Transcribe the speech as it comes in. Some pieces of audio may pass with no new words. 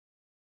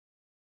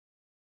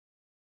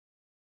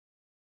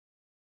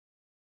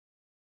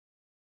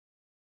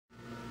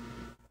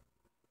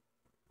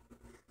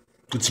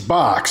It's a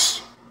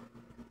box.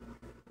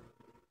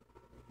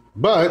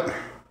 But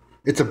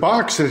it's a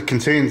box that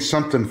contains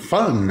something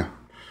fun.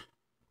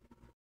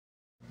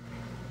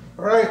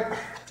 All right,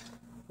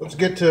 let's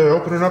get to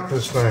opening up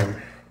this thing.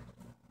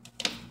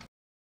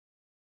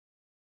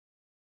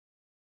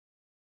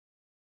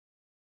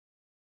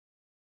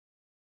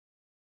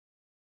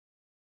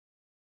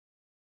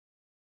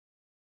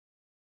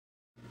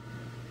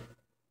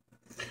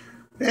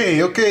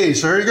 Hey, okay,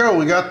 so here you go.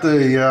 We got the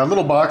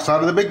little box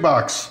out of the big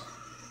box.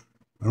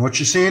 And what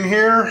you're seeing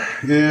here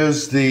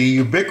is the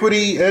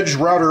Ubiquiti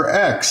Edgerouter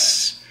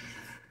X.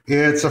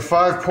 It's a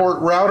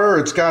 5-port router.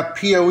 It's got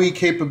PoE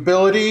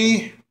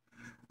capability,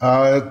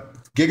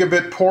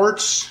 gigabit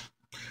ports,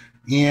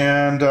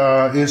 and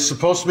is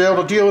supposed to be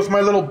able to deal with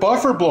my little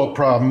buffer bloat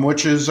problem,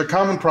 which is a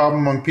common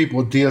problem among people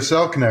with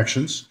DSL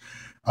connections.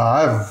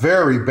 I have a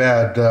very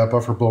bad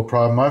buffer bloat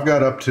problem.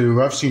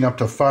 I've seen up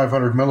to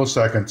 500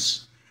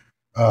 milliseconds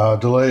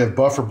delay of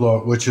buffer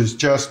bloat, which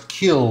just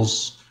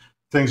kills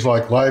things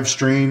like live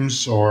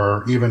streams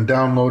or even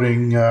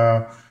downloading,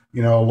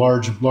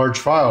 large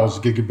files,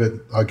 a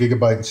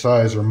gigabyte in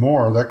size or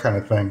more, that kind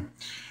of thing.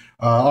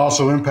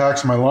 Also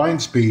impacts my line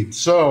speed.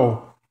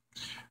 So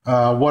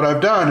what I've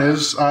done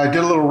is I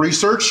did a little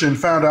research and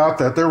found out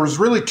that there was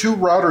really 2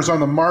 routers on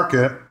the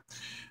market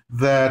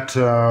that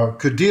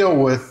could deal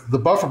with the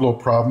buffer bloat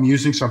problem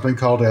using something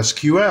called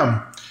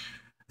SQM.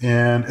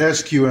 And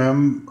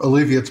SQM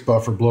alleviates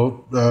buffer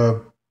bloat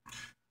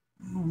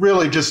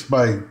really just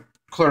by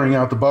clearing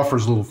out the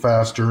buffers a little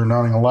faster and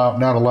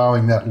not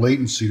allowing that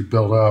latency to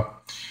build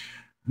up.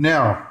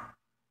 Now,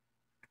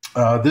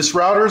 this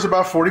router is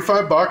about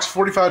 $45,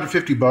 45 to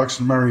 50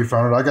 bucks. Remember you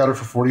found it. I got it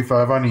for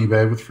 45 on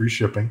eBay with free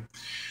shipping.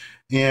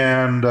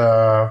 And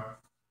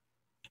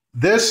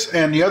this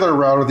and the other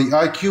router, the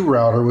IQ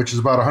router, which is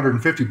about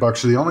 150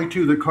 bucks, are the only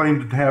 2 that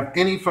claim to have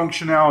any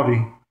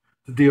functionality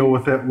to deal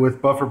with it with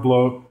buffer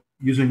bloat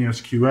using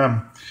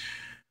SQM.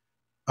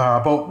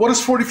 But what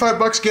does 45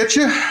 bucks get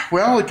you?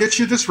 Well, it gets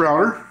you this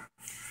router.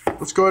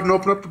 Let's go ahead and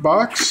open up the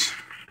box.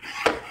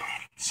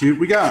 See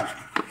what we got.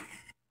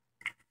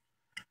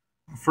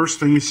 First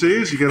thing you see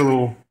is you get a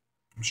little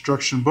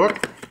instruction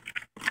book.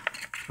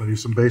 Tell you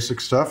some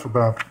basic stuff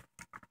about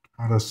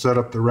how to set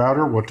up the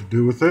router, what to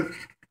do with it.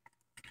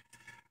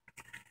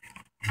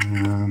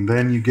 And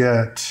then you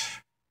get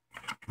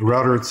the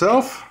router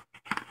itself.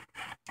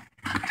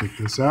 Take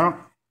this out.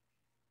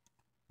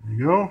 There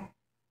you go.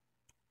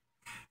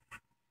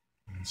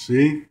 You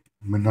see,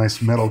 a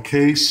nice metal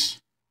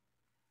case.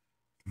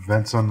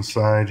 Vents on the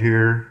side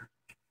here.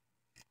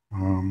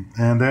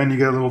 And then you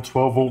get a little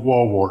 12-volt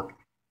wall wart.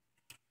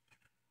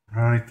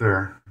 Right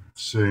there.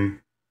 Let's see.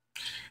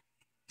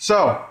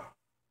 So,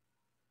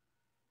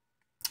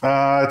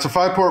 it's a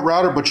 5-port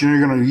router, but you're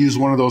going to use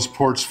one of those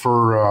ports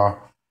for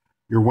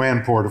your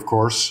WAN port, of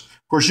course.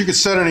 Of course, you can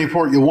set any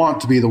port you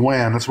want to be the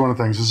WAN. That's one of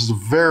the things. This is a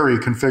very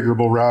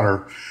configurable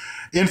router.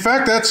 In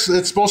fact,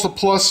 it's both a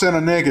plus and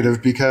a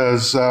negative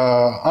because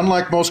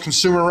unlike most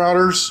consumer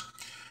routers,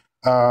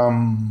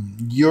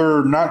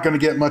 you're not going to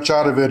get much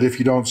out of it if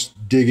you don't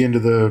dig into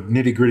the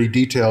nitty-gritty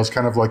details,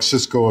 kind of like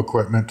Cisco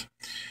equipment.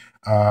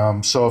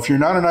 So if you're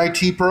not an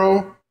IT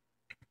pro,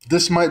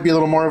 this might be a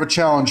little more of a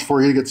challenge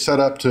for you to get set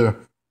up to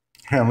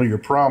handle your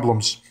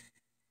problems.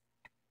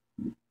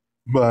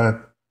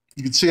 But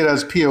you can see it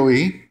has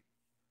PoE,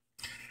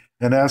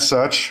 and as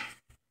such,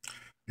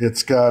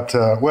 it's got,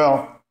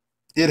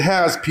 it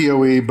has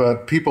PoE,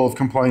 but people have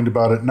complained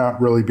about it not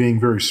really being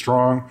very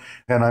strong,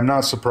 and I'm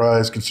not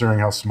surprised considering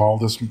how small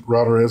this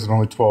router is at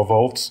only 12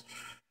 volts.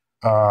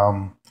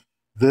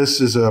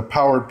 This is a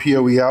powered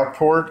PoE out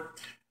port,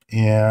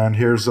 and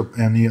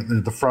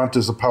the front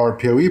is a powered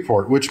PoE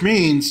port, which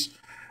means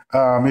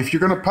if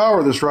you're going to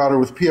power this router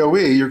with PoE,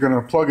 you're going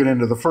to plug it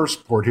into the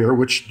first port here,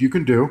 which you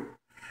can do.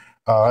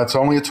 It's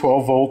only a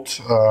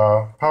 12-volt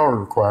power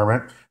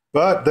requirement.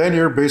 But then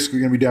you're basically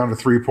going to be down to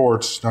 3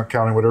 ports, not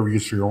counting whatever you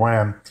use for your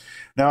WAN.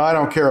 Now, I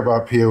don't care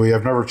about PoE.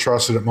 I've never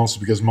trusted it, mostly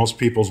because most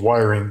people's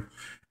wiring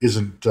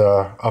isn't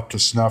up to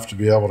snuff to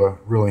be able to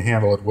really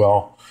handle it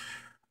well.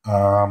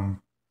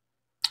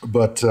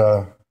 But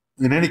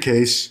in any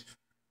case,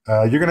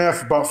 you're going to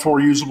have about 4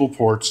 usable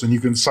ports, and you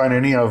can assign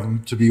any of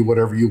them to be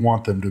whatever you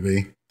want them to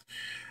be.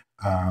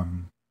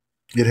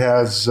 It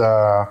has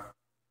a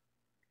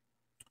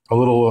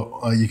little,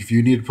 if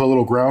you need to put a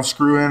little ground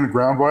screw in,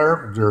 ground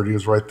wire, there it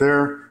is right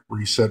there,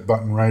 reset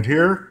button right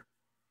here.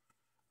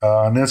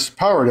 And it's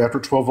powered after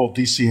 12-volt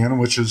DC in,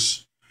 which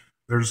is,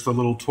 there's the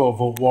little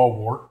 12-volt wall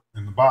wart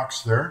in the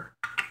box there.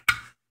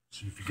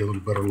 See if you get a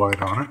little better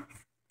light on it.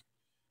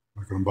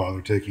 I'm not going to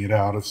bother taking it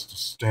out. It's the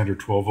standard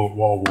 12-volt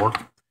wall wart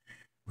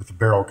with the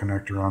barrel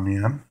connector on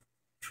the end.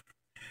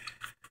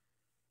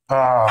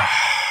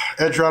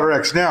 Edgerouter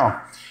X.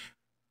 Now,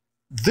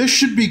 this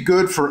should be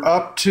good for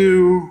up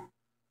to,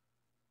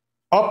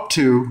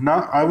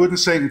 not, I wouldn't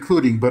say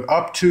including, but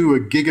up to a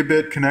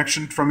gigabit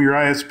connection from your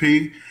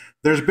ISP.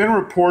 There's been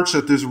reports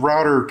that this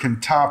router can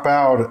top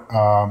out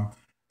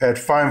at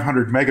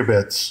 500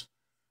 megabits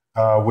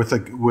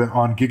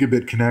on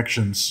gigabit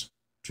connections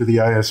to the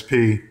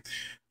ISP.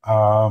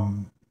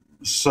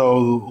 So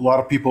a lot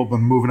of people have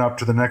been moving up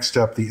to the next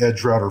step, the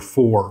Edgerouter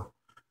 4,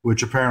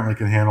 which apparently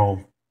can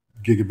handle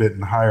gigabit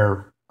and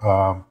higher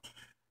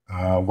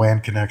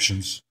WAN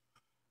connections,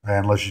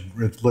 and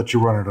let you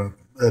run it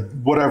at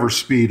whatever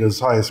speed, as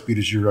high a speed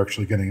as you're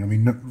actually getting. I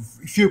mean,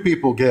 few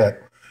people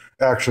get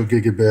actual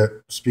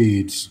gigabit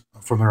speeds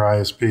from their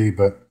ISP,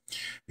 but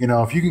you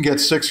know, if you can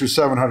get 600 or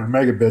 700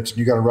 megabits and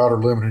you got a router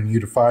limiting you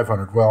to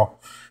 500, well,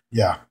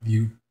 yeah,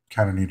 you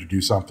kind of need to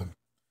do something.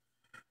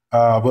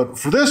 But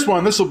for this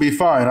one, this will be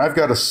fine. I've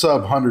got a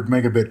sub 100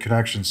 megabit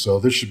connection, so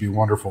this should be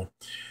wonderful.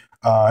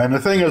 And the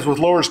thing is, with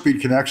lower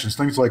speed connections,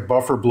 things like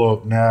buffer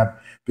bloat and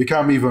that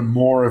become even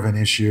more of an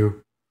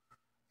issue,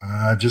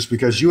 just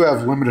because you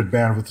have limited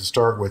bandwidth to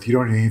start with. You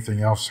don't need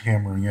anything else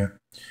hammering it.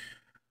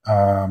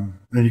 And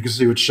you can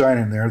see what's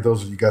shining there.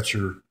 Those you got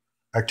your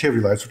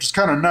activity lights, which is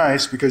kind of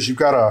nice because you've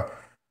got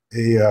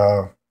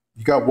you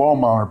got wall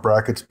mounted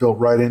brackets built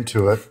right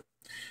into it,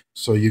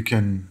 so you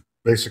can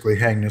basically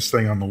hang this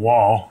thing on the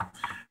wall,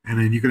 and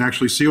then you can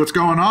actually see what's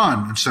going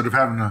on instead of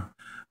having to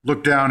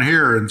look down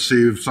here and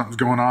see if something's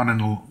going on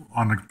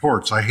on the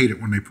ports. I hate it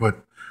when they put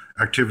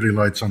activity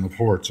lights on the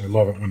ports. I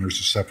love it when there's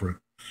a separate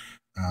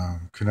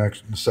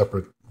connection, a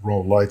separate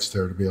row of lights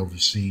there to be able to be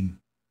seen.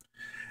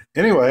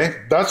 Anyway,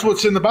 that's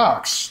what's in the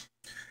box.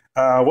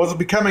 What'll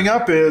be coming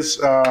up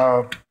is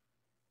I'm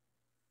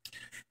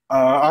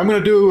going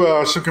to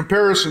do some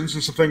comparisons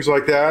and some things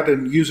like that,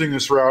 and using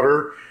this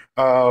router.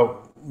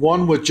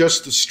 One with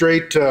just the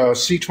straight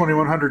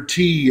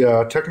C2100T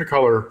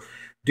Technicolor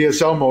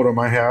DSL modem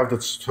I have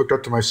that's hooked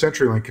up to my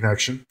CenturyLink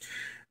connection.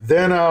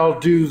 Then I'll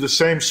do the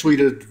same suite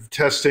of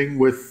testing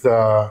with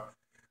a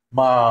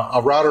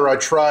router I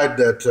tried,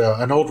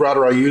 an old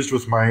router I used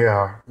with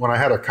my when I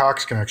had a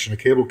Cox connection, a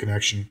cable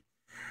connection.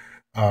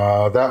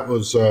 That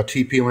was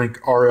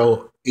TP-Link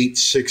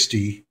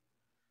RL860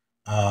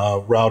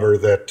 router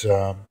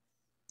that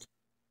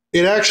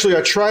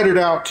I tried it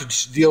out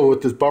to deal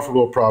with this buffer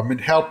bloat problem.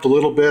 It helped a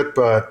little bit,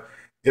 but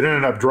it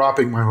ended up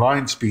dropping my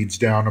line speeds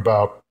down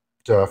about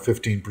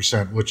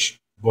 15%, which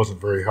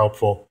wasn't very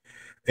helpful.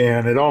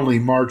 And it only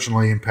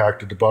marginally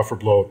impacted the buffer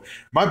bloat.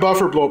 My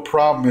buffer bloat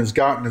problem has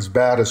gotten as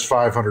bad as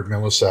 500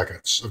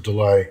 milliseconds of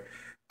delay.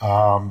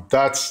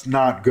 That's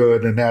not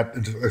good, and that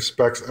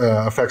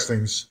affects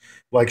things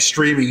like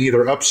streaming,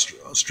 either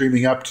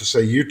streaming up to,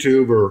 say,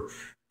 YouTube, or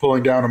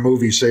pulling down a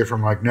movie, say,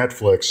 from like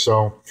Netflix.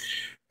 So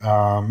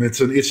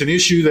it's an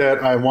issue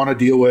that I want to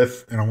deal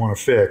with and I want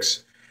to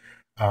fix.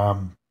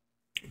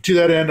 To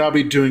that end, I'll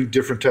be doing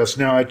different tests.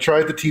 Now, I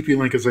tried the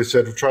TP-Link, as I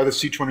said. We'll try the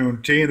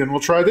C21T, and then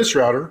we'll try this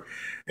router,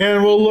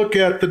 and we'll look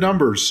at the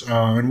numbers.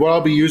 And what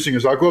I'll be using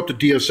is I'll go up to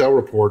DSL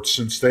reports,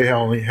 since they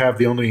only have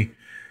the only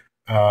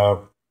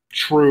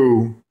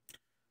true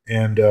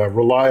and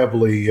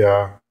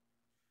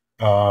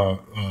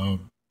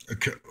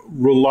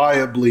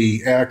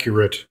reliably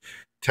accurate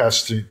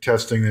testing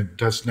that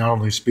tests not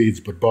only speeds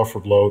but buffer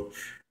bloat,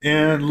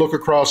 and look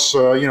across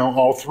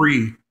all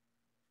three.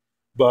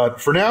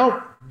 But for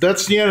now,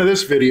 that's the end of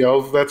this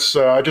video. That's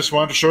I just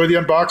wanted to show you the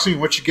unboxing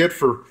and what you get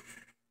for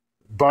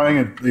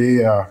buying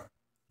the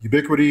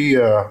Ubiquiti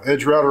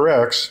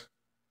Edgerouter X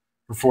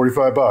for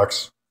 45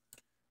 bucks.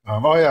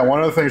 Oh yeah, one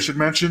other thing I should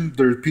mention: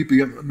 there's people.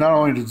 Not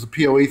only does the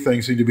PoE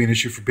thing seem to be an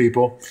issue for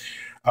people,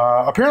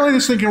 apparently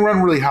this thing can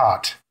run really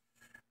hot,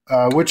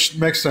 which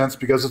makes sense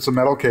because it's a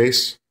metal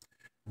case,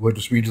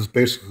 which means it's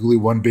basically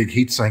one big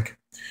heat sink.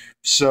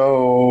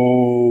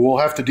 So we'll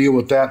have to deal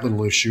with that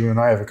little issue, and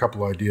I have a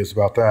couple ideas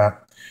about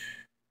that.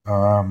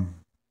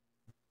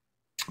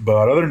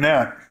 But other than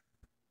that,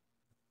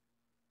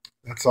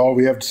 that's all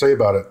we have to say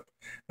about it.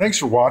 Thanks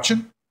for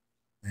watching,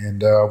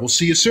 and we'll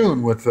see you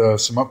soon with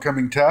some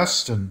upcoming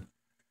tests and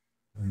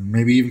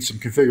maybe even some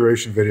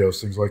configuration videos,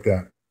 things like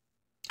that.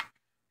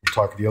 We'll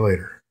talk to you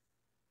later.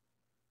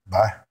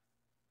 Bye.